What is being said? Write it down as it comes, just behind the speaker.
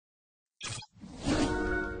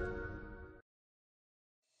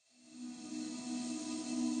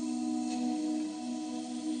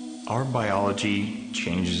Our biology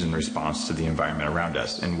changes in response to the environment around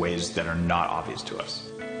us in ways that are not obvious to us.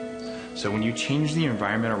 So when you change the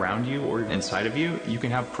environment around you or inside of you, you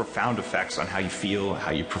can have profound effects on how you feel,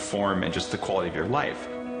 how you perform, and just the quality of your life.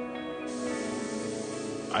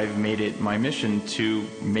 I've made it my mission to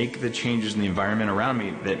make the changes in the environment around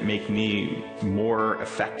me that make me more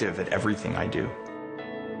effective at everything I do.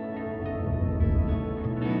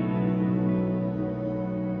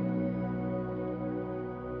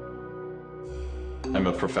 I'm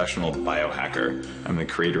a professional biohacker. I'm the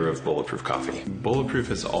creator of Bulletproof Coffee. Bulletproof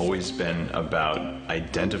has always been about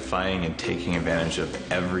identifying and taking advantage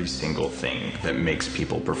of every single thing that makes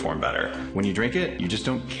people perform better. When you drink it, you just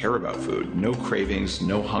don't care about food. No cravings,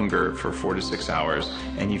 no hunger for 4 to 6 hours,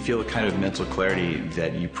 and you feel a kind of mental clarity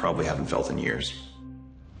that you probably haven't felt in years.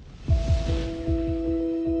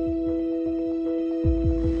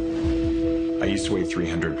 I used to weigh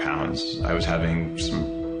 300 pounds. I was having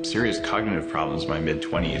some serious cognitive problems in my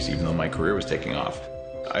mid-20s, even though my career was taking off.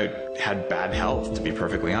 I had bad health, to be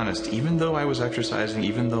perfectly honest. Even though I was exercising,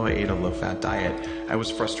 even though I ate a low-fat diet, I was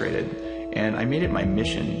frustrated. And I made it my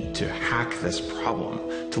mission to hack this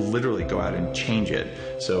problem, to literally go out and change it.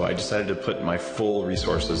 So I decided to put my full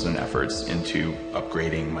resources and efforts into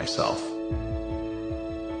upgrading myself.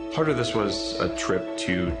 Part of this was a trip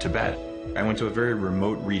to Tibet. I went to a very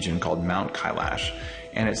remote region called Mount Kailash.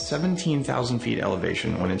 And at 17,000 feet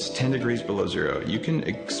elevation, when it's 10 degrees below zero, you can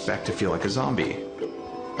expect to feel like a zombie.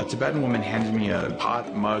 A Tibetan woman handed me a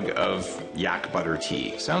hot mug of yak butter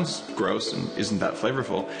tea. Sounds gross and isn't that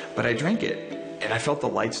flavorful, but I drank it, and I felt the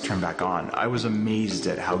lights turn back on. I was amazed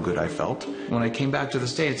at how good I felt. When I came back to the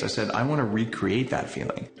States, I said, I want to recreate that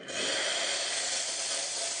feeling.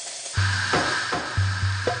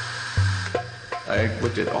 I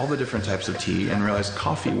looked at all the different types of tea and realized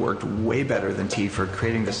coffee worked way better than tea for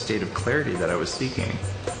creating the state of clarity that I was seeking.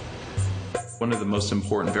 One of the most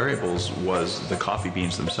important variables was the coffee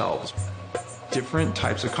beans themselves. Different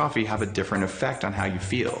types of coffee have a different effect on how you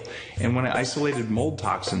feel. And when I isolated mold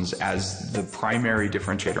toxins as the primary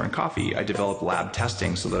differentiator in coffee, I developed lab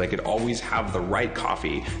testing so that I could always have the right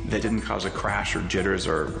coffee that didn't cause a crash or jitters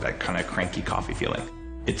or that kind of cranky coffee feeling.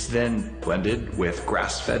 It's then blended with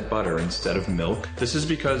grass-fed butter instead of milk. This is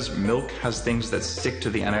because milk has things that stick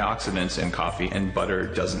to the antioxidants in coffee, and butter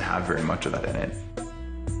doesn't have very much of that in it.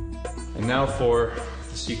 And now for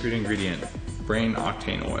the secret ingredient, brain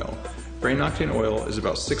octane oil. Brain octane oil is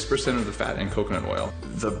about 6% of the fat in coconut oil.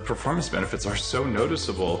 The performance benefits are so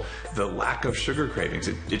noticeable, the lack of sugar cravings,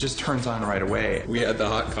 it just turns on right away. We had the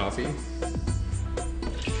hot coffee.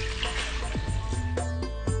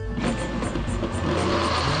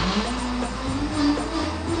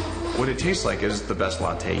 What it tastes like is the best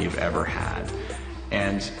latte you've ever had.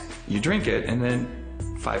 And you drink it, and then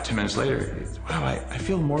 5-10 minutes later, wow, I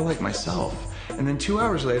feel more like myself. And then 2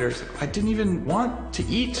 hours later, I didn't even want to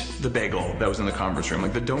eat the bagel that was in the conference room.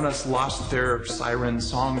 Like the donuts lost their siren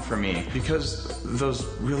song for me because those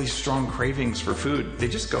really strong cravings for food, they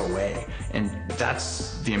just go away. And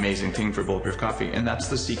that's the amazing thing for Bulletproof Coffee. And that's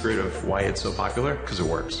the secret of why it's so popular, because it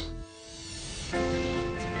works.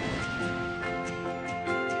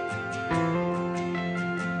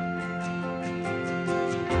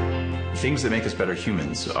 Things that make us better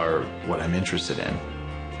humans are what I'm interested in.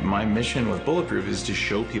 My mission with Bulletproof is to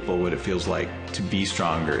show people what it feels like to be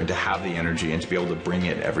stronger and to have the energy and to be able to bring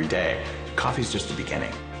it every day. Coffee's just the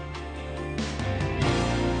beginning.